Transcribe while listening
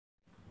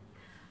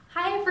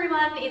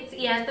everyone, it's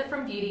Iantha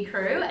from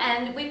BEAUTYcrew,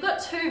 and we've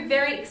got two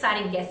very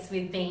exciting guests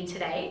with me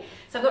today.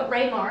 So I've got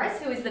Rae Morris,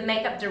 who is the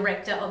makeup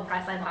director of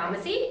Priceline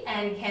Pharmacy,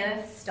 and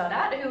Kenneth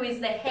Stoddart, who is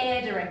the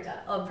hair director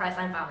of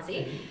Priceline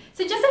Pharmacy.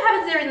 So just so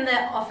happens they're in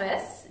the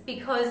office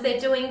because they're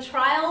doing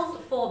trials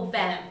for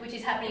Vamp, which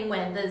is happening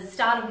when? The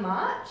start of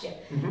March.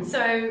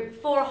 So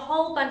for a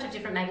whole bunch of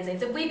different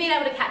magazines. So we've been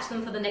able to catch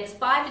them for the next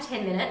 5 to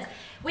 10 minutes.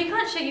 We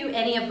can't show you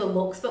any of the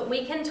looks, but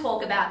we can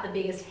talk about the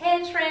biggest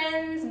hair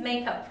trends,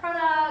 makeup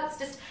products,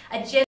 just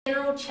a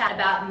general chat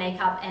about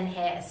makeup and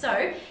hair.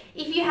 So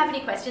if you have any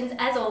questions,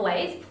 as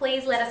always,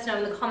 please let us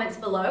know in the comments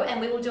below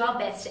and we will do our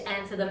best to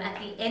answer them at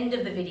the end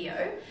of the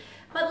video.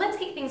 But let's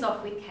kick things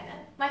off with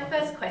Kenneth. My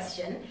first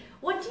question,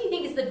 what do you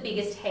think is the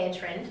biggest hair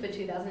trend for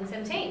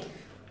 2017?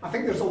 I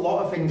think there's a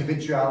lot of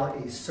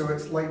individuality, so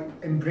it's like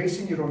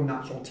embracing your own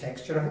natural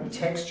texture. I think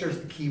texture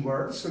is the key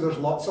word, so there's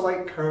lots of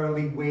like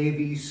curly,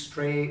 wavy,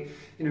 straight,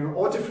 you know,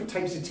 all different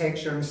types of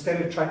texture. Instead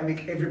of trying to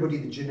make everybody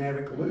the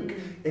generic look,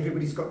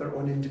 everybody's got their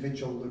own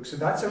individual look. So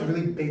that's a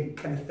really big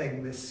kind of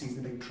thing this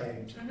season, a big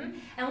trend.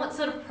 And what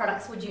sort of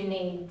products would you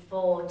need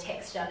for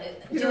texture?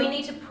 Do we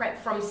need to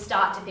prep from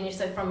start to finish,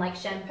 so from like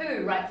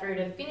shampoo right through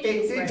to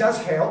finishes? It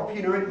does help,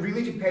 you know, it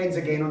really depends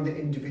again on the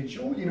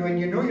individual, you know, and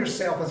you know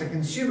yourself as a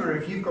consumer,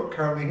 if you've got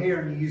curly hair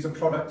and you use a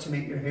product to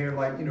make your hair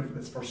like, you know, if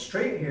it's for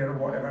straight hair or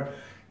whatever,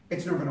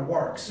 it's not going to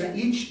work. So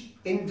each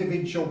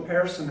individual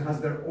person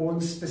has their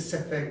own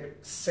specific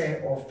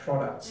set of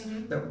products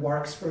that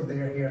works for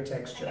their hair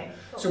texture. Okay,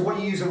 cool. So what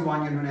you use on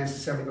one, you're not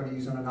necessarily going to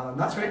use on another. And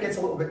that's where it gets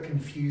a little bit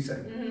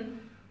confusing.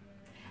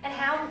 And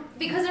how,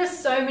 because there are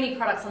so many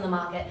products on the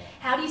market,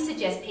 how do you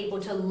suggest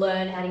people to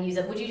learn how to use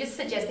it? Would you just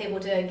suggest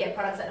people to get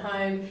products at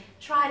home,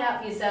 try it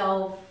out for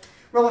yourself?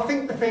 Well, I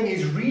think the thing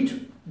is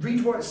read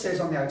what it says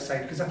on the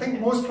outside, because I think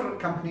most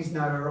product companies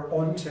now are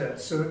onto it.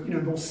 So, you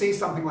know, they'll say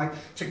something like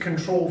to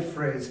control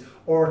frizz,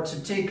 or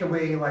to take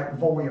away like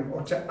volume,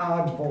 or to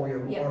add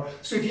volume. Or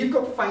so if you've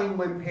got fine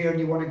limp hair and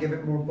you want to give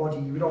it more body,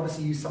 you would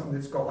obviously use something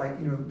that's got like,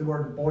 you know, the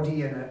word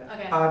body in it,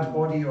 add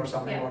body or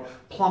something, or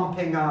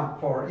plumping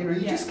up, or, you know,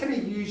 you just kind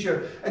of use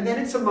your, and then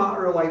it's a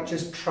matter of like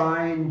just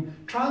trial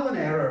and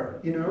error,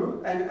 you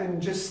know,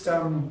 and just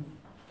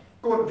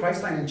go to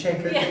Priceline and check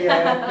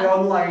out the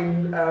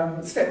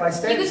online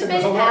step-by-step. You could spend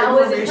there's a lot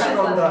hours of information in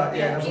on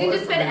that. You could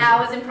just spend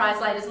hours in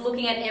Priceline just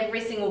looking at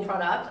every single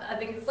product. I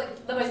think it's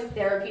like the most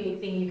therapeutic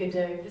thing you could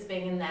do, just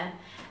being in there.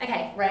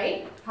 Okay,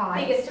 Rae.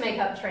 Hi. Biggest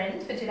makeup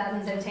trend for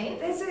 2017?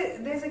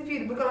 There's a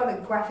few. We've got a lot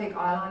of graphic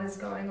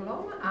eyeliners going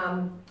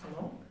along.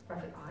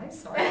 Graphic eyes,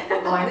 sorry.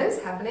 Liners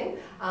happening.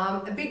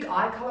 A big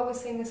eye colour we're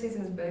seeing this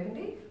season is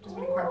burgundy, which is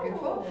really quite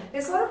beautiful.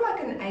 There's sort of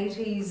like an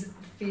 80s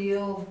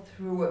feel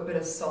through it, but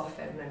a soft,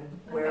 feminine,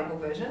 wearable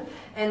version.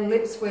 And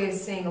lips, we're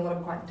seeing a lot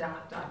of quite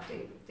dark,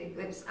 deep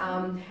lips.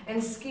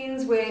 And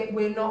skins,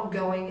 we're not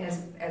going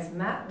as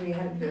matte. We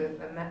had a bit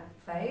of a matte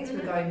phase.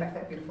 We're going back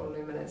that beautiful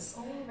luminous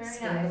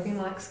skin, looking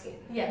like skin.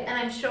 And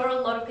I'm sure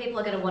a lot of people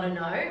are going to want to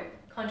know,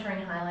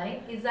 contouring and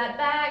highlighting, is that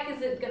back?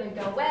 Is it going to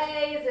go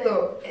away?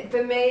 Look,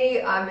 for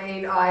me, I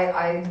mean,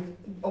 I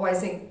always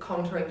think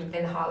contouring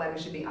and highlighting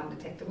should be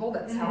undetectable.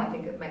 That's how I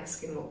think it makes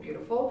skin look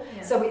beautiful.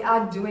 So we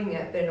are doing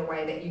it, but in a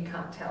way that you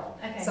can't tell.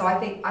 So I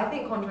think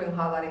contouring and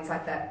highlighting is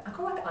like that. I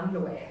call it like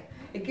underwear.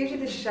 It gives you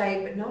the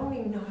shape, but no one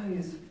really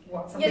knows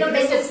what's something. You're not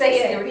meant to see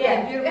it.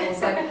 Beautiful.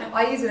 So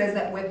I use it as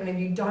that weapon. If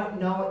you don't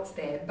know it's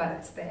there, but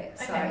it's there.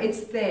 So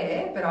it's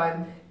there, but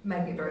I'm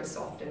making it very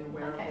soft and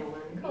wearable.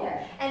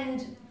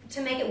 And to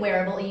make it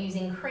wearable, are you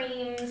using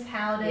creams,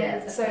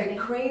 powders? So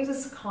creams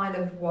is kind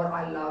of what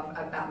I love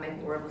about making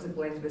it wearable because it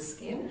blends with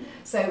skin.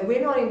 So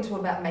we're not into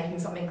about making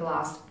something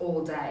last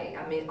all day.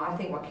 I mean, I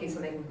think what keeps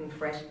something looking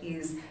fresh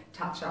is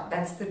touch up.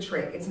 That's the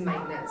trick. It's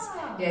maintenance.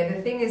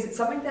 The thing is, it's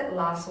something that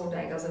lasts all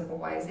day doesn't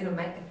always, in a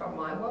makeup from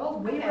my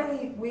world,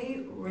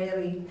 we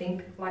rarely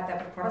think like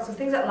that with products. So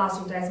things that last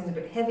all day, something a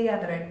bit heavier,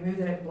 they don't move,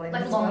 they don't blend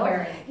like as long well.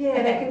 wearing.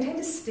 They can tend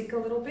to stick a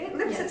little bit.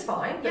 Lips, it's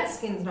fine, but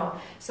skin's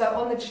not. So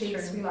on the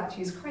cheeks, we like to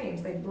use cream.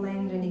 They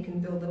blend and you can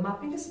build them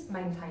up and just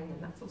maintain them.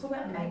 That's all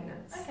about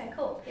maintenance. Okay,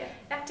 cool.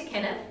 Back to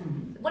Kenneth.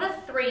 What are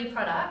 3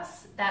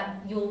 products that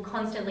you'll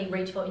constantly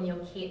reach for in your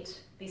kit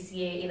this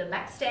year, either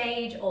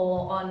backstage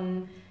or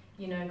on,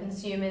 you know,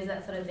 consumers,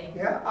 that sort of thing?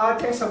 I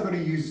guess I'm going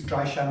to use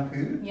dry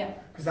shampoo.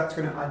 Because that's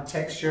going to add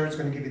texture, it's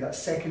going to give you that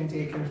second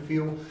day kind of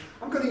feel.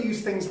 I'm going to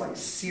use things like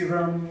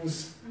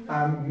serums,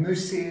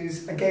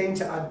 mousses, again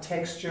to add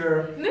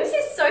texture. Mousse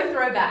is so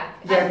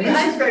throwback.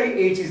 Mousse is very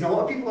 80s and a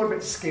lot of people are a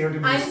bit scared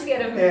of mousse. I'm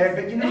scared of mousse.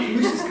 But you know,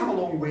 mousse has come a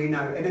long way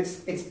now, and it's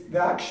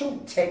the actual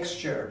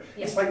texture.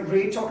 It's like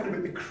Rae talking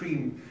about the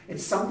cream.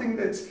 It's something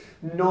that's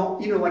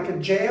not, you know, like a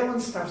gel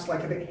and stuff's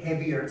like a bit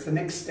heavier. It's the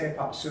next step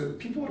up. So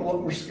people are a lot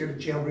more scared of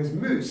gel, whereas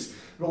mousse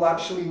will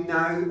actually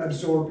now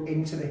absorb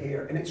into the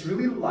hair, and it's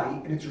really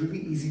light and it's really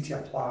easy to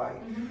apply.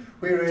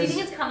 Whereas, do you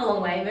think it's come a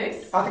long way,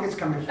 mousse? I think it's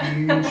come a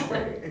huge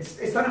way.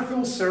 It's done a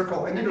full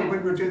circle, and you know,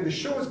 when we're doing the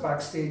shows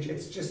backstage,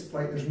 it's just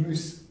like there's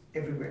mousse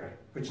everywhere,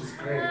 which is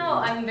great. Oh,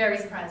 I'm very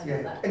surprised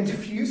with that. And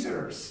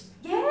diffusers.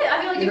 Yeah,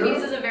 I feel like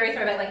diffusers are very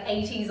throwback, like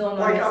 80s almost.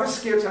 Like, I was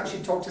scared to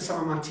actually talk to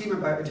some of my team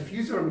about a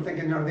diffuser. I'm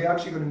thinking, are they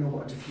actually going to know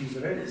what a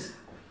diffuser is?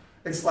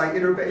 It's like,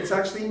 but it's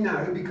actually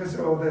now, because of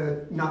all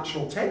the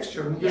natural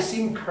texture, and you're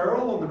seeing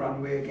curl on the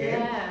runway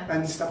again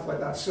and stuff like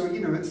that. So,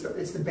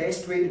 it's the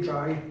best way to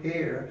dry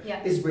hair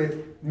is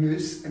with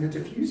mousse and a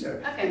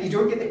diffuser. But you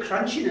don't get the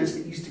crunchiness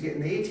that you used to get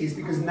in the 80s,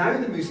 because now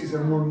the mousses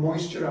are more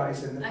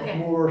moisturising. They've got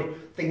more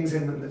things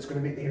in them that's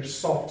going to make the hair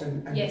soft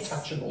and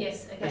touchable,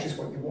 which is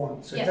what you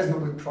want. So it doesn't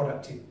look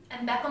producty.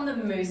 And back on the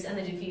mousse and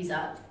the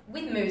diffuser,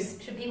 with mousse,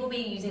 should people be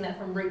using that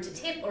from root to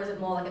tip, or is it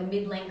more like a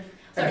mid-length?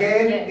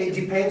 It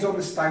depends on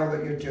the style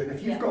that you're doing.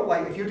 If you've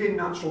got if you're doing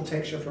natural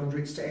texture from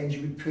roots to ends,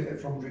 you would put it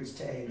from roots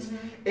to ends.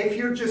 If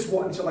you're just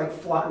wanting to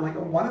flatten, like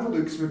on one of the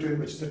looks we're doing,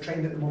 which is a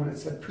trend at the moment,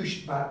 it's a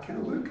pushed back kind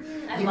of look.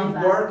 You can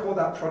work all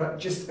that product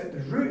just at the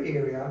root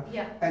area,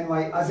 and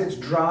as it's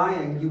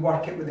drying, you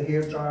work it with the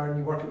hairdryer and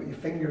you work it with your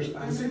fingers. And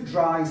as it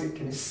dries, it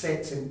kind of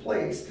sets in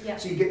place.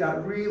 So you get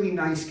that really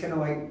nice kind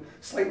of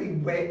slightly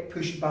wet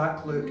pushed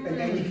back look, and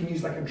then you can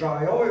use like a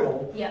dry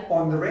oil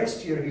on the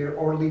rest of your hair,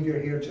 or leave your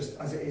hair just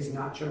as it is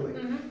naturally.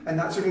 And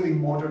that's a really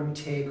modern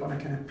take on a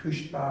kind of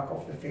pushed back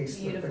off the face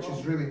look, which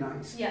is really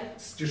nice.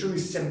 It's just really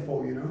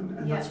simple,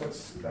 and that's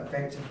what's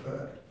effective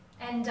about it.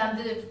 And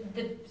the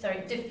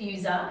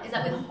diffuser, is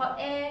that with hot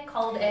air,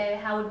 cold air?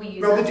 How would we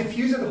use that? Well, the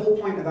diffuser, the whole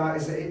point of that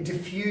is that it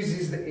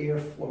diffuses the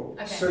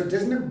airflow. So it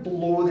doesn't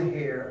blow the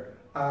hair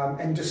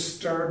and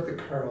disturb the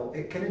curl.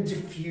 It kind of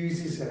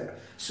diffuses it.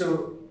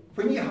 So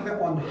when you have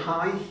it on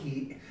high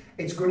heat,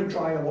 it's going to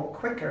dry a lot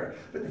quicker.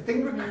 But the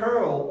thing with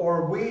curl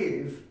or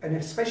wave, and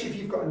especially if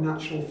you've got a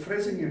natural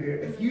frizz in your hair,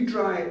 if you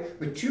dry it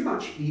with too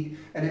much heat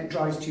and it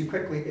dries too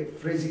quickly, it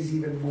frizzes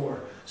even more.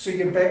 So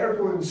you're better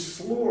going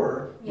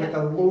slower with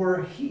a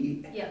lower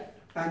heat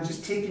and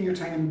just taking your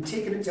time and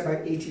taking it to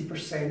about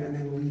 80% and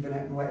then leaving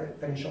it and let it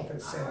finish off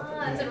itself.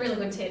 That's a really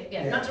good tip.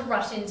 Not to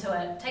rush into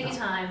it. Take your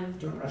time.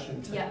 Don't rush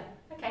into it.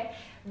 Okay.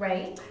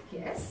 Rae?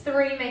 Yes?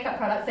 3 makeup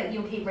products that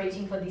you'll keep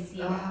reaching for this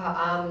year.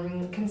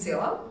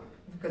 Concealer,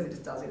 because it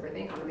just does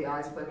everything. Under the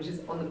eyes, blemishes,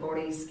 on the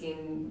body,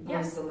 skin,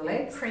 bruises on the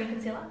legs. Cream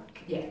concealer?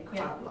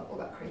 All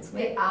that cream for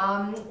me.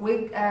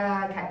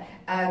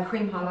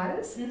 Cream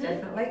highlighters,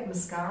 definitely.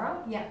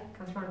 Mascara. Can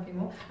I throw in a few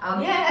more?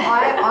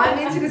 I'm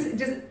into this,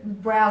 just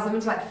brows. I'm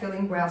into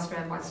filling brows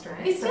strand by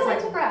strand. You still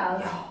into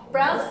brows?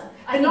 Brows?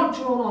 They're not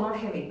drawn on, not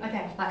heavy.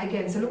 Okay.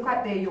 Again, so look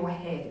like they're your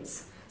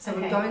hairs. So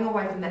we're going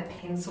away from that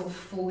pencil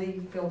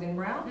fully filled in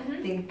brow.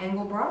 Think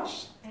angle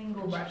brush.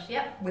 Angle brush,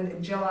 with a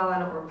gel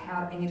eyeliner or a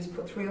powder, and you just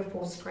put 3 or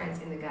 4 strands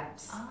in the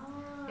gaps.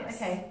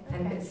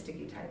 And a bit of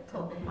sticky tape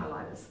with my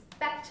liners.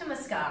 Back to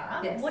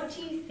mascara. What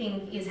do you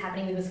think is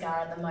happening with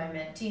mascara at the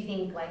moment? Do you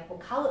think what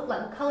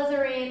colours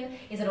are in?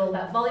 Is it all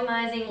about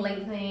volumizing,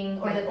 lengthening,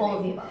 or is it all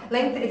of the above?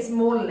 It's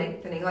more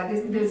lengthening.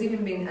 There's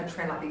even been a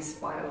trend like these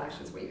spider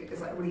lashes where you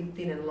get really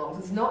thin and long. So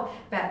it's not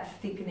about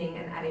thickening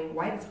and adding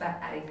weight, it's about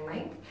adding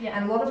length.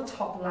 And a lot of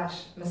top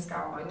lash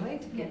mascara only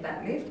to get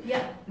that lift.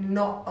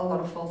 Not a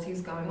lot of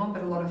falsies going on,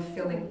 but a lot of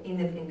filling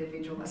in an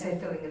individual. I say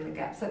filling in the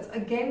gaps. So it's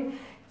again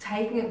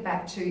taking it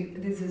back to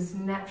this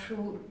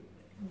natural,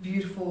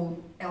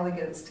 beautiful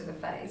elegance to the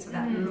face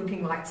without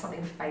looking like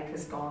something fake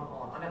has gone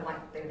on. I don't like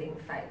anything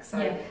fake. So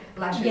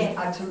lashes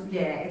are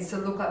it's to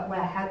look like,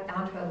 wow,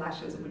 aren't her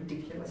lashes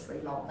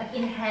ridiculously long? Like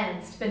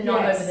enhanced, but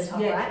not over the top,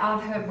 right?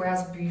 Aren't her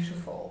brows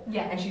beautiful?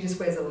 And she just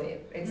wears a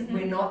lip.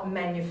 We're not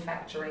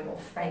manufacturing or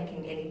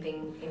faking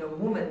anything in a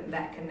woman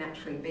that can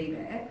naturally be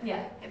there.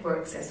 We're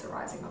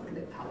accessorising on the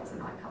lip colours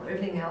and eye colour.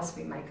 Everything else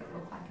we make it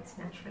look like it's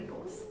naturally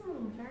yours.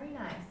 Very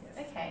nice.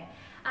 Okay.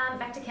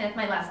 Back to Kenneth,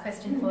 my last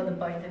question for the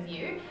both of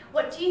you.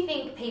 What do you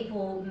think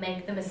people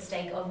make the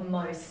mistake of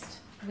most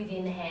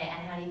within hair,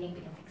 and how do you think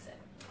we can fix it?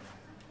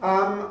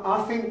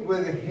 I think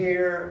with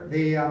hair,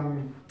 they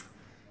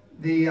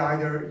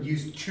either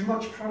use too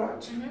much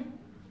product,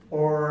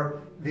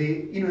 or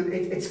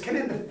it's kind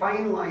of the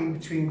fine line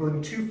between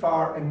going too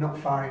far and not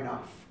far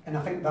enough. And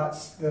I think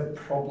that's the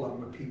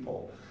problem with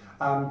people.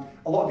 A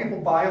lot of people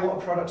buy a lot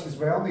of products as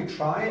well, and they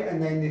try it,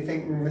 and then they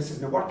think, this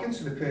isn't working,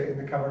 so they put it in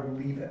the cupboard and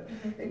leave it.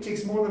 It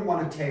takes more than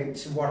one attempt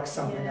to work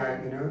something out,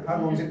 How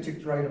long does it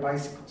take to ride a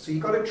bicycle? So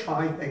you've got to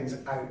try things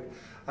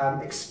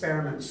out,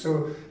 experiment.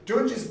 So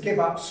don't just give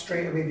up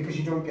straight away because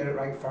you don't get it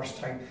right first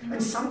time.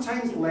 And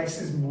sometimes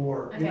less is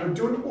more.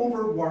 Don't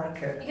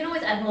overwork it. You can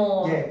always add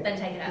more than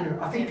take it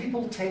out. I think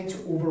people tend to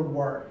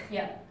overwork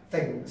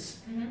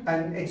things,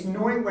 and it's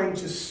knowing when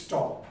to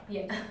stop.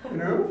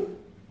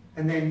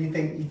 And then you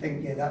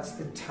think, that's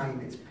the time,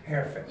 it's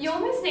perfect. You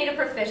almost need a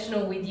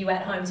professional with you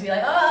at home to be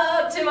like,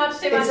 oh, too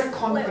much. It's a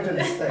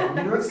confidence thing,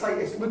 it's like,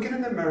 it's looking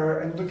in the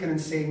mirror and looking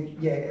and saying,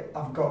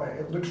 I've got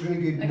it, it looks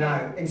really good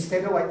now.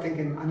 Instead of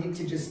thinking, I need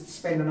to just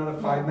spend another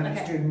 5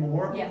 minutes doing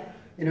more.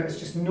 It's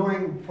just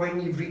knowing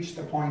when you've reached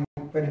the point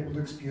when it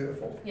looks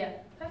beautiful.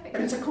 Perfect.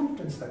 And it's a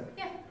confidence thing.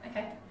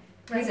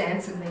 He's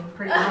answered me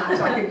pretty much.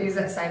 I could use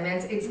that same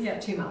answer. It's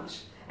too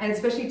much. And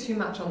especially too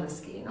much on the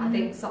skin. I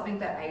think something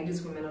that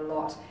ages women a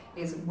lot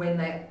is when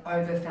they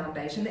over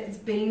foundation. It's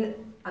been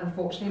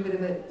unfortunately a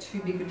bit of a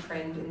too big a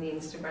trend in the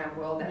Instagram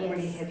world. That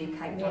really heavy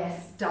cake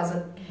top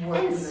doesn't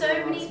work. And so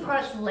many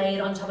products laid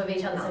on top of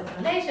each other, so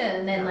foundation,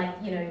 and then like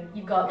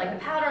you've got like the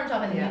powder on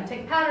top, and then you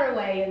take the powder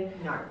away.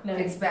 And no,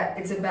 it's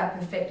about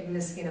perfecting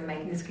the skin and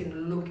making the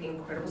skin look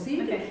incredible. So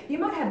you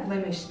might have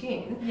blemished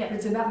skin, but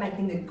it's about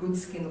making the good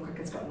skin look like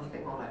it's got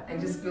nothing on it,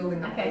 and just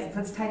building up. So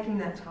it's taking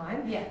that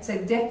time. So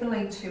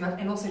definitely too much,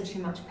 and also too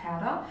much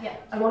powder.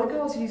 A lot of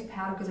girls use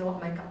powder because they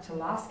want makeup to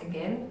last.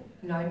 Again,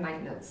 no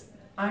maintenance.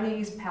 Only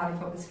use powder if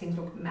you want the skin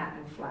to look matte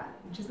and flat,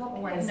 which is not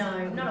always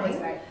not always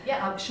great.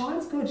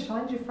 Shine's good.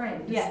 Shine's your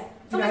friend.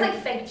 It's almost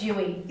like fake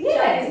dewy.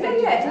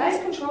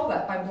 Just control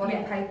that by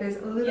blotting papers,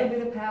 a little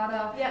bit of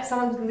powder.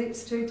 Someone's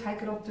lips too,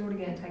 take it off, do it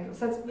again, take it off.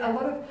 So it's a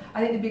lot of,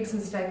 I think the biggest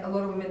mistake, a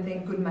lot of women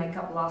think good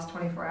makeup lasts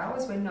 24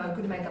 hours, when no,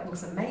 good makeup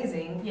looks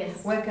amazing.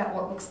 Work out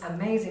what looks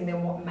amazing,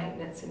 then what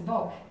maintenance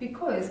involved.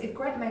 Because if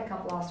great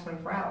makeup lasts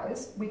 24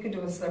 hours, we could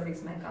do a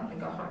celebrity's makeup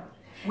and go home.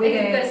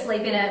 You've got to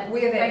sleep in it.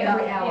 We're there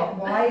every hour.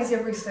 Why is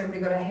every celebrity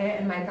got a hair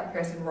and makeup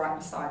person right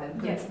beside them?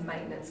 Because it's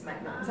maintenance.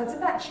 So it's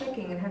about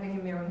checking and having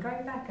a mirror and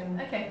going back and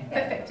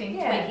perfecting,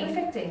 tweaking.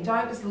 Perfecting.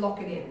 Don't just lock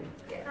it in.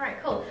 All right,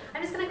 cool.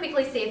 I'm just going to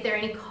quickly see if there are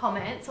any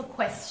comments or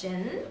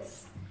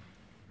questions.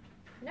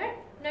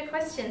 No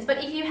questions.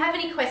 But if you have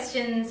any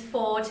questions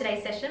for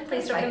today's session,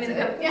 please drop them in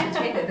the comments.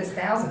 There's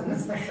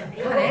thousands. Can't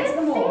answer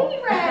them all.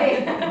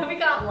 Rae. We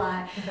can't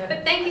lie.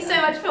 But thank you so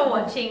much for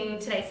watching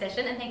today's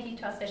session, and thank you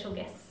to our special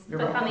guests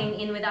for coming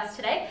in with us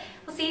today.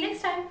 We'll see you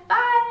next time.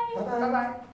 Bye. Bye-bye.